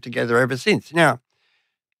we've lived together ever since. Now,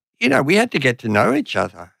 we had to get to know each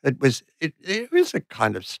other. It was a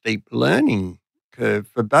kind of steep learning curve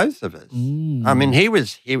for both of us. Mm. I mean, he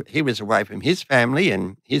was away from his family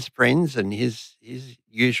and his friends and his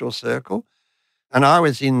usual circle, and I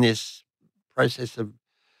was in this process of,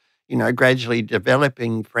 gradually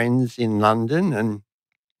developing friends in London,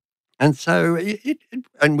 and so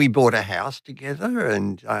and we bought a house together,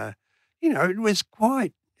 and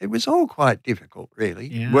it was all quite difficult, really,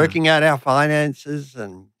 Yeah. working out our finances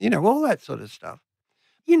and, all that sort of stuff.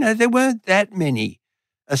 There weren't that many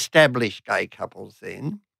established gay couples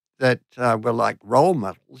then that were like role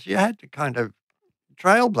models. You had to kind of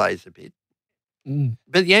trailblaze a bit. Mm.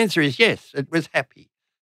 But the answer is yes, it was happy.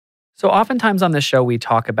 So oftentimes on this show, we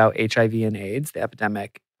talk about HIV and AIDS, the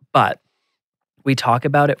epidemic, but we talk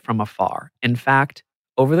about it from afar. In fact,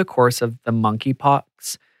 over the course of the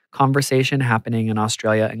monkeypox conversation happening in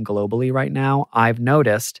Australia and globally right now, I've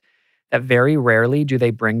noticed that very rarely do they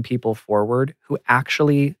bring people forward who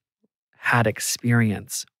actually had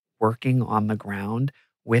experience working on the ground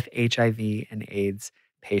with HIV and AIDS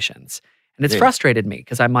patients. And it's Yeah. frustrated me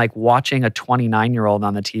because I'm like watching a 29-year-old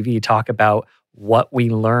on the TV talk about what we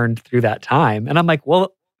learned through that time. And I'm like,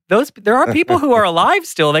 well, there are people who are alive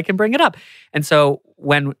still that can bring it up. And so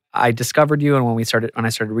when I discovered you and when I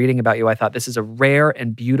started reading about you, I thought this is a rare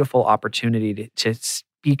and beautiful opportunity to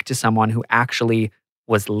speak to someone who actually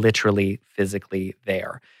was literally physically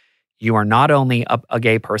there. You are not only a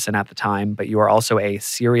gay person at the time, but you are also a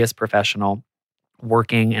serious professional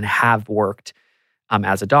working and have worked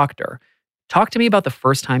as a doctor. Talk to me about the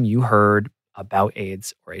first time you heard about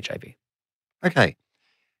AIDS or HIV. Okay,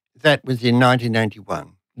 that was in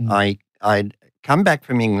 1981. Mm. I'd come back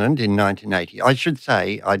from England in 1980. I should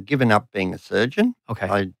say I'd given up being a surgeon. Okay.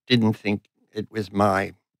 I didn't think it was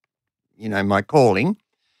my calling.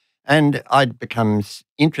 And I'd become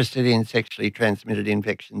interested in sexually transmitted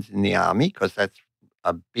infections in the army because that's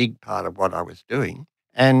a big part of what I was doing.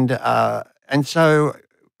 And so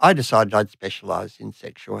I decided I'd specialise in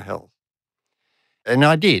sexual health. And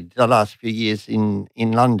I did the last few years in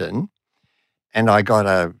London. And I got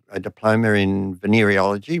a diploma in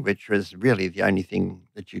venereology, which was really the only thing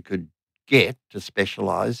that you could get to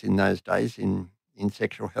specialise in those days in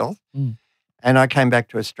sexual health. Mm. And I came back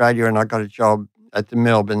to Australia and I got a job at the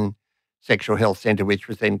Melbourne Sexual Health Centre, which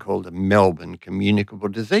was then called the Melbourne Communicable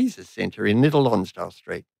Diseases Centre in Little Lonsdale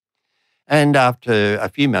Street. And after a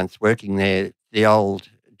few months working there, the old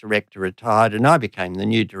director retired and I became the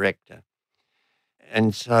new director.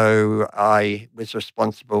 And so I was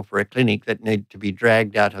responsible for a clinic that needed to be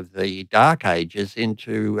dragged out of the dark ages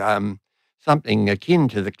into something akin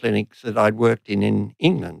to the clinics that I'd worked in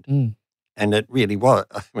England. Mm. And it really was,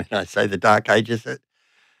 when I say the dark ages,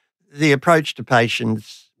 the approach to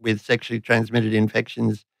patients with sexually transmitted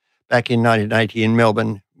infections back in 1980 in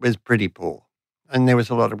Melbourne was pretty poor. And there was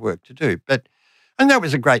a lot of work to do. And that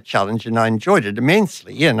was a great challenge and I enjoyed it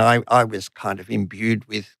immensely. And I was kind of imbued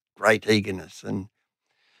with great eagerness and,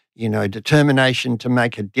 determination to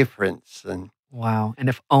make a difference. And Wow. And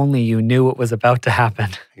if only you knew what was about to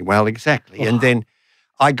happen. well, exactly. And then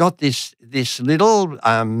I got this little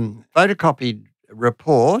photocopied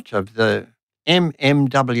report of the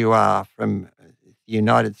MMWR from the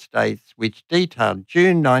United States, which detailed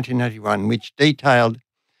June 1981, which detailed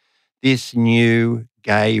this new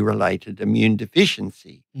gay-related immune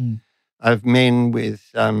deficiency of men with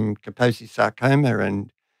Kaposi sarcoma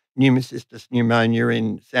and pneumocystis pneumonia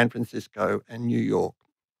in San Francisco and New York.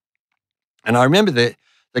 And I remember the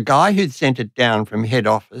guy who'd sent it down from head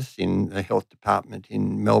office in the health department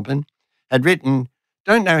in Melbourne had written,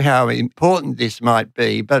 "Don't know how important this might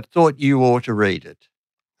be, but thought you ought to read it."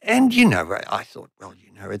 And, I thought, well,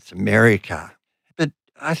 it's America. But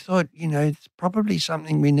I thought, it's probably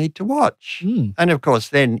something we need to watch. Mm. And, of course,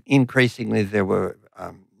 then increasingly there were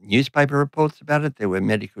newspaper reports about it. There were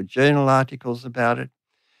medical journal articles about it.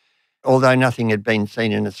 Although nothing had been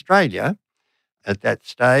seen in Australia at that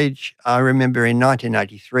stage, I remember in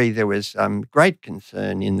 1983 there was great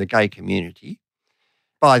concern in the gay community.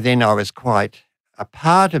 By then I was quite a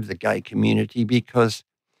part of the gay community because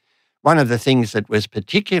one of the things that was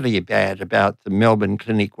particularly bad about the Melbourne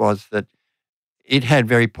clinic was that it had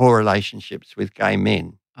very poor relationships with gay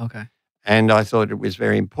men. Okay. And I thought it was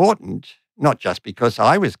very important, not just because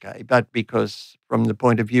I was gay, but because from the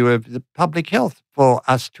point of view of the public health, for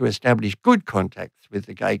us to establish good contacts with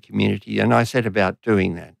the gay community. And I set about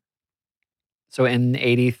doing that. So in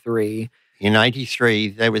 83. In 83,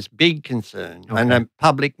 there was big concern and a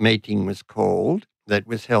public meeting was called that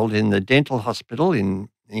was held in the dental hospital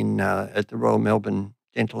at the Royal Melbourne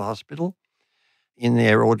Dental Hospital in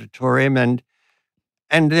their auditorium. And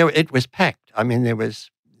it was packed. I mean, there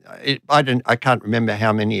was, I can't remember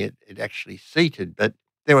how many it actually seated, but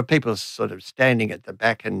there were people sort of standing at the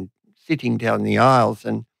back and sitting down the aisles.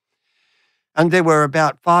 And there were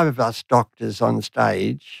about 5 of us doctors on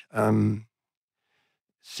stage,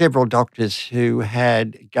 several doctors who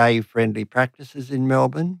had gay-friendly practices in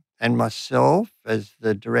Melbourne, and myself as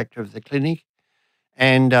the director of the clinic,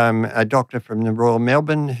 and a doctor from the Royal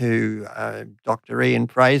Melbourne, Dr. Ian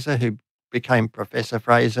Fraser, who became Professor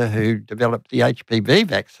Fraser, who developed the HPV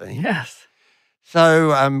vaccine. Yes.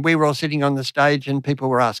 So we were all sitting on the stage and people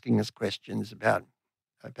were asking us questions about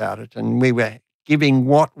it, and we were giving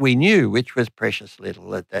what we knew, which was precious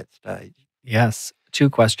little at that stage. Yes. 2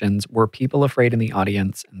 questions. Were people afraid in the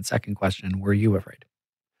audience? And second question, were you afraid?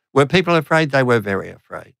 Were people afraid? They were very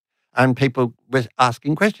afraid. And people were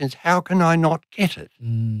asking questions, how can I not get it?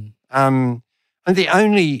 Mm. And the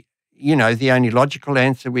only logical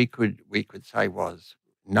answer we could say was,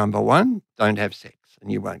 number 1, don't have sex and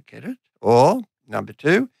you won't get it. Or number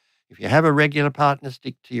 2, if you have a regular partner,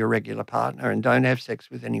 stick to your regular partner and don't have sex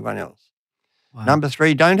with anyone else. Wow. Number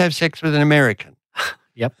 3, don't have sex with an American.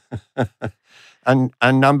 Yep. And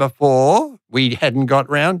number 4, we hadn't got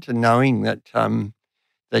round to knowing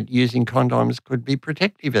that using condoms could be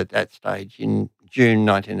protective at that stage in June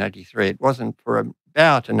 1983. It wasn't for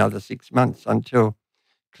about another 6 months until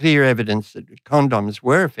clear evidence that condoms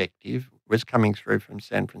were effective was coming through from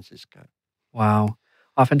San Francisco. Wow.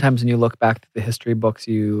 Oftentimes, when you look back to the history books,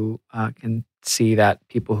 you can see that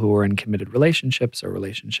people who were in committed relationships or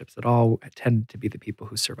relationships at all tended to be the people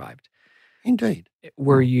who survived. Indeed.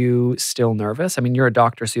 Were you still nervous? I mean, you're a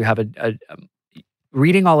doctor, so you have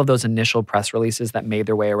reading all of those initial press releases that made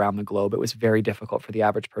their way around the globe. It was very difficult for the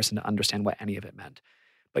average person to understand what any of it meant.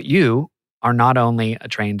 But you are not only a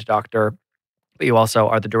trained doctor, but you also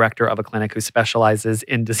are the director of a clinic who specializes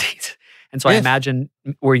in disease. And so I Yes. imagine,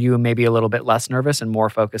 were you maybe a little bit less nervous and more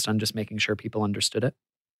focused on just making sure people understood it?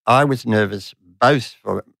 I was nervous both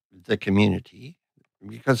for the community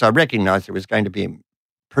because I recognised it was going to be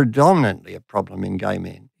predominantly a problem in gay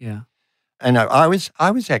men. Yeah. And I was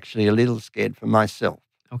actually a little scared for myself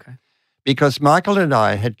Okay. because Michael and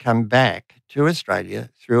I had come back to Australia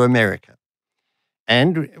through America.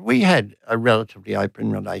 And we had a relatively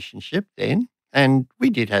open relationship then. And we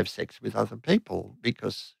did have sex with other people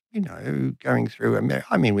because, going through America,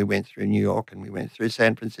 I mean, we went through New York and we went through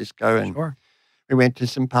San Francisco and Sure. we went to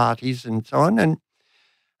some parties and so on. And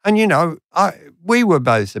we were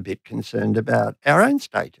both a bit concerned about our own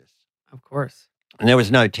status. Of course. And there was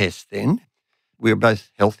no test then. We were both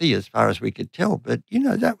healthy as far as we could tell, but,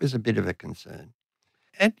 that was a bit of a concern.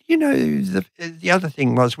 And, the other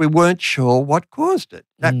thing was we weren't sure what caused it.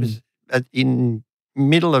 That was in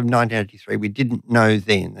middle of 1983. We didn't know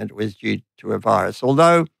then that it was due to a virus,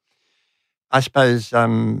 although I suppose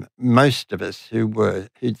most of us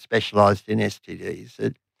who'd specialised in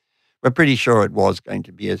STDs were pretty sure it was going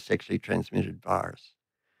to be a sexually transmitted virus.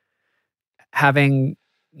 Having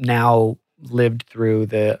now lived through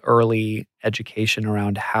the early education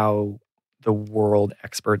around how the world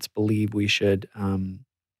experts believe we should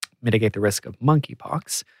mitigate the risk of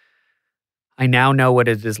monkeypox, I now know what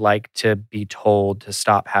it is like to be told to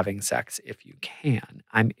stop having sex if you can.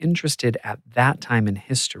 I'm interested at that time in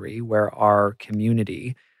history where our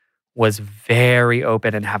community was very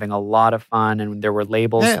open and having a lot of fun, and there were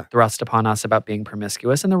labels thrust upon us about being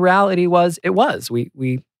promiscuous. And the reality was,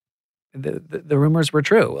 the rumors were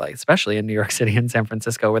true, like especially in New York City and San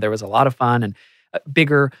Francisco, where there was a lot of fun and a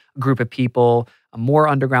bigger group of people, more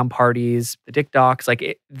underground parties, the Dick Docs,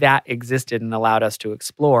 that existed and allowed us to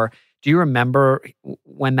explore. Do you remember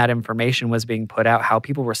when that information was being put out, how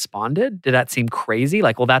people responded? Did that seem crazy?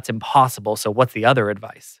 Like, well, that's impossible. So what's the other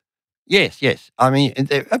advice? Yes. I mean,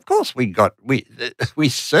 of course we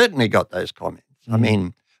certainly got those comments. I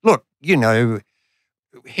mean, look,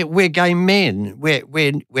 we're gay men.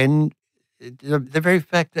 When the very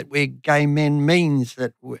fact that we're gay men means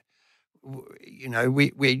that we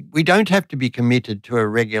don't have to be committed to a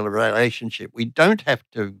regular relationship. We don't have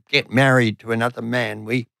to get married to another man.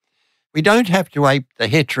 We don't have to ape the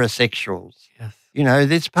heterosexuals. Yes.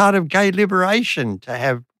 It's part of gay liberation to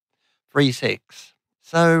have free sex.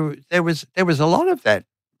 So there was a lot of that,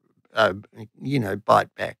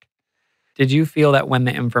 bite back. Did you feel that when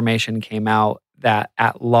the information came out that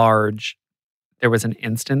at large there was an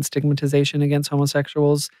instant stigmatization against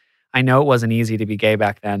homosexuals? I know it wasn't easy to be gay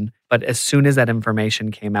back then, but as soon as that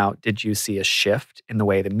information came out, did you see a shift in the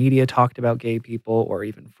way the media talked about gay people or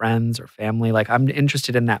even friends or family? Like, I'm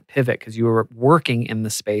interested in that pivot because you were working in the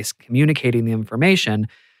space, communicating the information,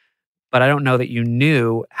 but I don't know that you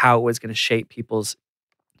knew how it was going to shape people's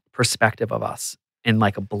perspective of us in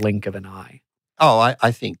like a blink of an eye. Oh,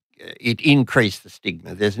 I think it increased the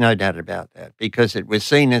stigma. There's no doubt about that because it was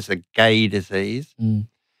seen as a gay disease.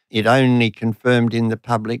 It only confirmed in the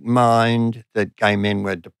public mind that gay men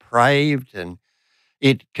were depraved, and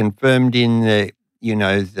it confirmed in the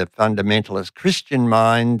fundamentalist Christian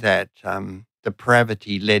mind that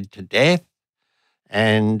depravity led to death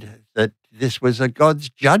and that this was a God's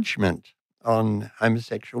judgment on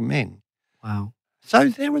homosexual men. Wow. So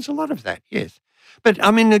there was a lot of that, yes. But,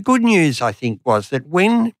 I mean, the good news, I think, was that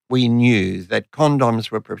when we knew that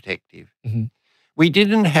condoms were protective, we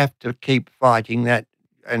didn't have to keep fighting that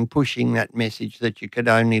and pushing that message that you could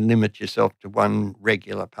only limit yourself to one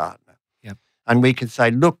regular partner. Yep. And we could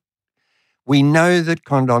say, look, we know that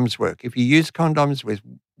condoms work. If you use condoms with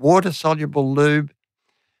water-soluble lube,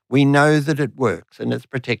 we know that it works and it's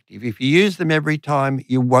protective. If you use them every time,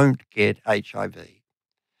 you won't get HIV.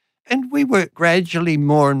 And we were gradually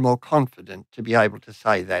more and more confident to be able to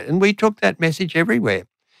say that. And we took that message everywhere.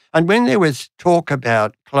 And when there was talk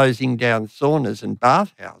about closing down saunas and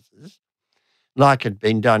bathhouses, like had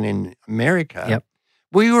been done in America,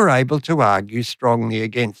 we were able to argue strongly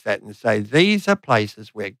against that and say, these are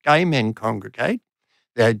places where gay men congregate.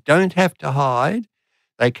 They don't have to hide.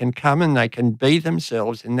 They can come and they can be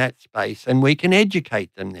themselves in that space, and we can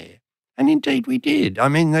educate them there. And indeed we did. I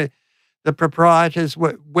mean, the proprietors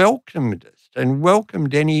welcomed us embraced and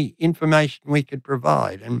welcomed any information we could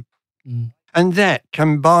provide. Mm. And that,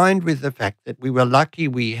 combined with the fact that we were lucky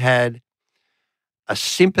we had a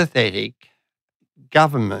sympathetic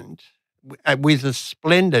government with a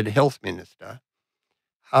splendid health minister,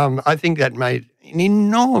 I think that made an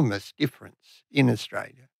enormous difference in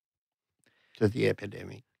Australia to the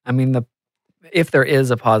epidemic. I mean, if there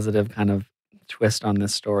is a positive kind of twist on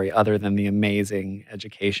this story, other than the amazing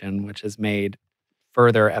education, which has made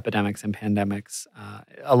further epidemics and pandemics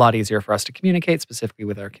a lot easier for us to communicate, specifically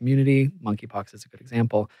with our community. Monkeypox is a good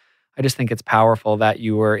example. I just think it's powerful that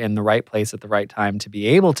you were in the right place at the right time to be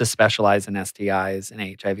able to specialize in STIs and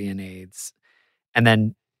HIV and AIDS. And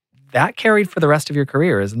then that carried for the rest of your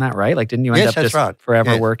career, isn't that right? Like, didn't you end up just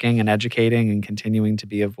forever working and educating and continuing to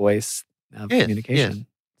be a voice of communication? Yes.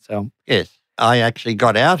 So, yes. I actually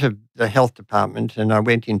got out of the health department and I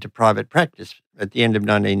went into private practice at the end of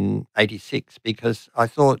 1986 because I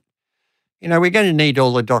thought, we're going to need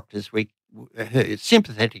all the doctors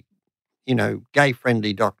sympathetic,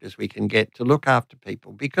 gay-friendly doctors we can get to look after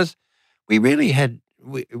people because we really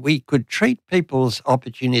we could treat people's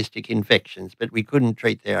opportunistic infections, but we couldn't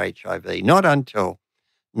treat their HIV, not until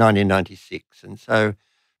 1996. And so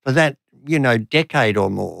for that, decade or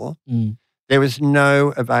more, there was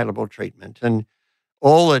no available treatment. And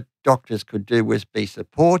all that doctors could do was be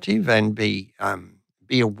supportive and be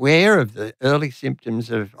aware of the early symptoms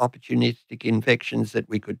of opportunistic infections that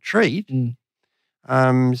we could treat.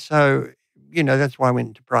 So, that's why I went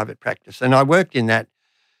into private practice. And I worked in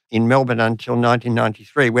Melbourne until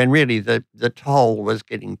 1993, when really the toll was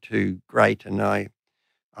getting too great. And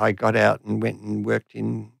I got out and went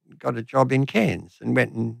and got a job in Cairns and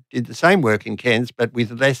went and did the same work in Cairns, but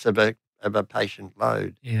with less of a patient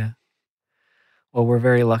load. Yeah. Well, we're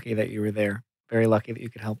very lucky that you were there. Very lucky that you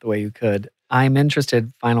could help the way you could. I'm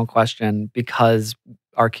interested, final question, because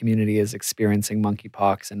our community is experiencing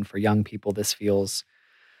monkeypox, and for young people, this feels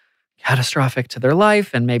catastrophic to their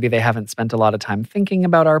life, and maybe they haven't spent a lot of time thinking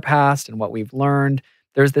about our past and what we've learned.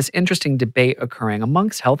 There's this interesting debate occurring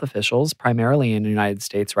amongst health officials, primarily in the United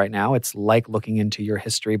States right now. It's like looking into your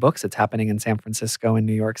history books. It's happening in San Francisco and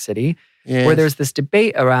New York City, where there's this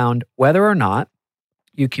debate around whether or not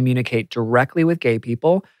you communicate directly with gay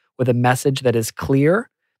people with a message that is clear,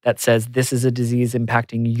 that says this is a disease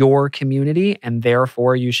impacting your community and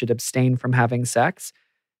therefore you should abstain from having sex.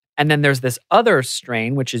 And then there's this other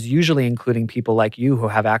strain, which is usually including people like you who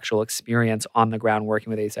have actual experience on the ground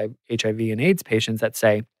working with HIV and AIDS patients, that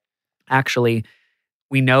say, actually,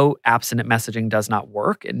 we know abstinent messaging does not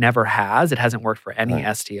work. It never has. It hasn't worked for any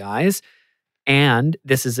STIs. And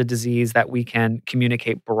this is a disease that we can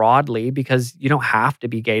communicate broadly because you don't have to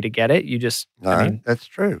be gay to get it. You just, that's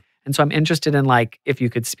true. And so I'm interested in, like, if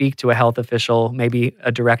you could speak to a health official, maybe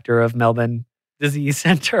a director of Melbourne Disease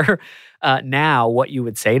Center now, what you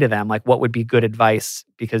would say to them, like what would be good advice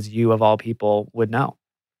because you of all people would know?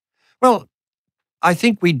 Well, I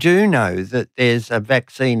think we do know that there's a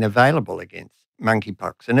vaccine available against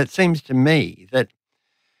monkeypox. And it seems to me that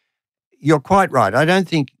you're quite right. I don't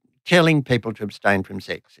think telling people to abstain from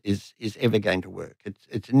sex is ever going to work.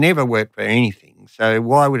 It's never worked for anything. So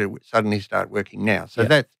why would it suddenly start working now? So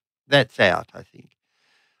that's out, I think.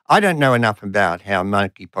 I don't know enough about how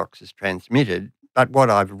monkeypox is transmitted, but what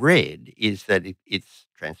I've read is that it's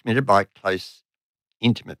transmitted by close,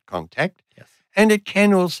 intimate contact. Yes. And it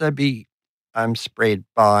can also be spread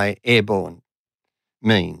by airborne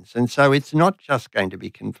means. And so it's not just going to be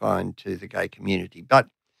confined to the gay community, but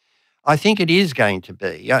I think it is going to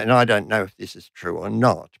be, and I don't know if this is true or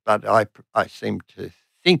not, but I seem to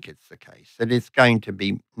think it's the case, that it's going to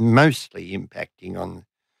be mostly impacting on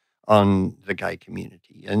the gay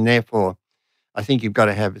community. And therefore, I think you've got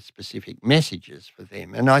to have specific messages for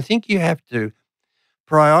them. And I think you have to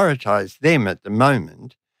prioritise them at the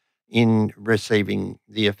moment in receiving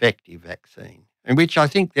the effective vaccine, and which I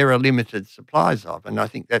think there are limited supplies of. And I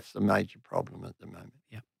think that's the major problem at the moment.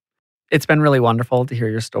 Yeah. It's been really wonderful to hear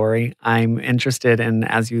your story. I'm interested in,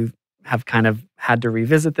 as you have kind of had to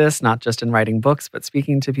revisit this, not just in writing books, but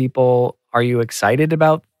speaking to people, are you excited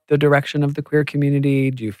about the direction of the queer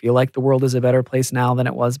community? Do you feel like the world is a better place now than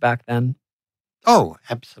it was back then? Oh,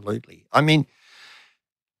 absolutely. I mean,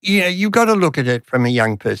 you've got to look at it from a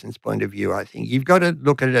young person's point of view, I think. You've got to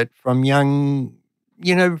look at it from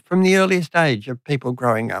from the earliest age of people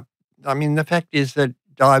growing up. I mean, the fact is that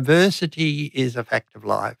diversity is a fact of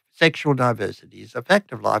life. Sexual diversity is a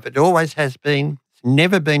fact of life. It always has been. It's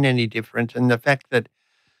never been any different. And the fact that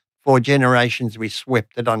for generations we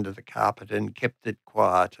swept it under the carpet and kept it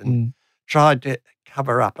quiet and tried to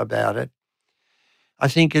cover up about it, I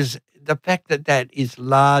think is the fact that is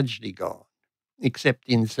largely gone. except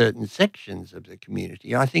in certain sections of the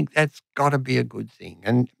community. I think that's got to be a good thing.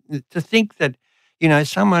 And to think that,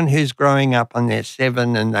 someone who's growing up on their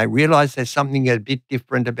 7 and they realise there's something a bit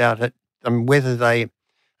different about it, whether they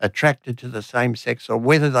attracted to the same sex or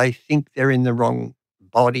whether they think they're in the wrong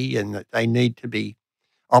body and that they need to be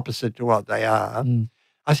opposite to what they are.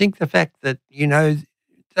 I think the fact that,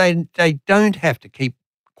 they don't have to keep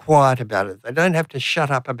quiet about it. They don't have to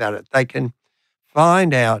shut up about it. They can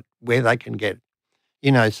find out where they can get,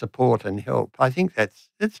 support and help. I think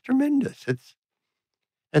it's tremendous.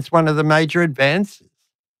 It's one of the major advances.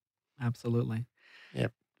 Absolutely.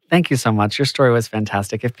 Yep. Thank you so much. Your story was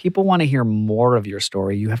fantastic. If people want to hear more of your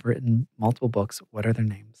story, you have written multiple books. What are their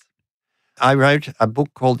names? I wrote a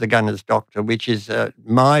book called The Gunner's Doctor, which is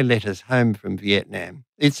my letters home from Vietnam.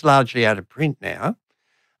 It's largely out of print now.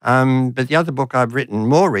 But the other book I've written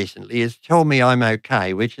more recently is Tell Me I'm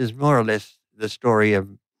Okay, which is more or less the story of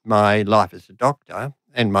my life as a doctor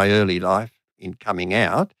and my early life in coming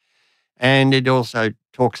out. And it also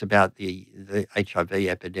talks about the HIV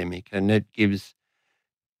epidemic, and it gives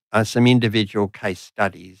some individual case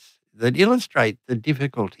studies that illustrate the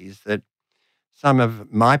difficulties that some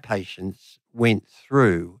of my patients went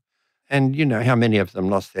through, and how many of them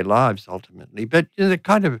lost their lives ultimately. But the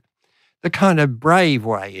kind of brave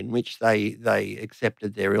way in which they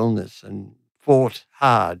accepted their illness and fought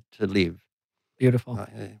hard to live. Beautiful.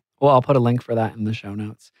 Well, I'll put a link for that in the show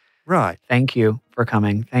notes. Right. Thank you for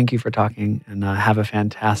coming. Thank you for talking, and have a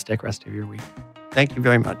fantastic rest of your week. Thank you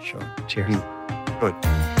very much, Sean. Cheers. Good.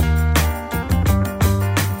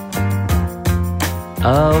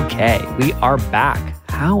 Okay, we are back.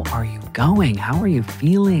 How are you going? How are you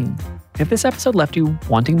feeling? If this episode left you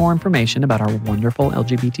wanting more information about our wonderful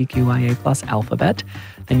LGBTQIA+ alphabet,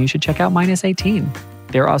 then you should check out Minus 18.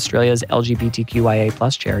 They're Australia's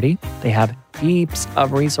LGBTQIA+ charity. They have heaps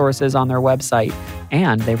of resources on their website,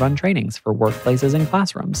 and they run trainings for workplaces and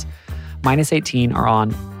classrooms. Minus 18 are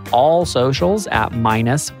on all socials at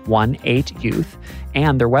 -18youth,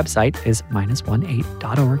 and their website is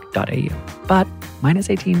 -18.org.au. But Minus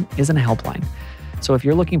 18 isn't a helpline. So if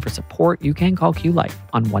you're looking for support, you can call Q-Life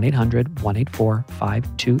on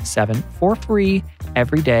 1-800-184-527 for free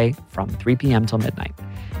every day from 3 p.m. till midnight.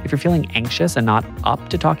 If you're feeling anxious and not up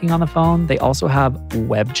to talking on the phone, they also have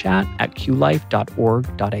web chat at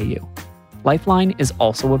qlife.org.au. Lifeline is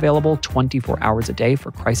also available 24 hours a day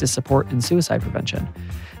for crisis support and suicide prevention.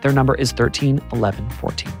 Their number is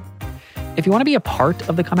 131114. If you want to be a part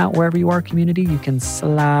of the Come Out Wherever You Are community, you can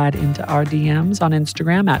slide into our DMs on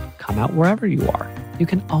Instagram at Come Out Wherever You Are. You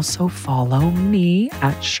can also follow me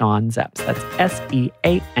at Sean Szeps. That's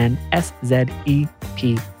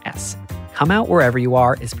SeanSzeps. Come Out Wherever You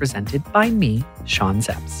Are is presented by me, Sean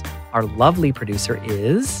Szeps. Our lovely producer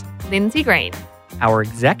is Lindsay Green. Our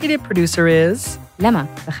executive producer is Lema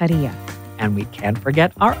Zacharia. And we can't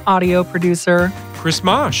forget our audio producer, Chris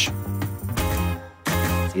Marsh.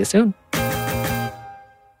 See you soon.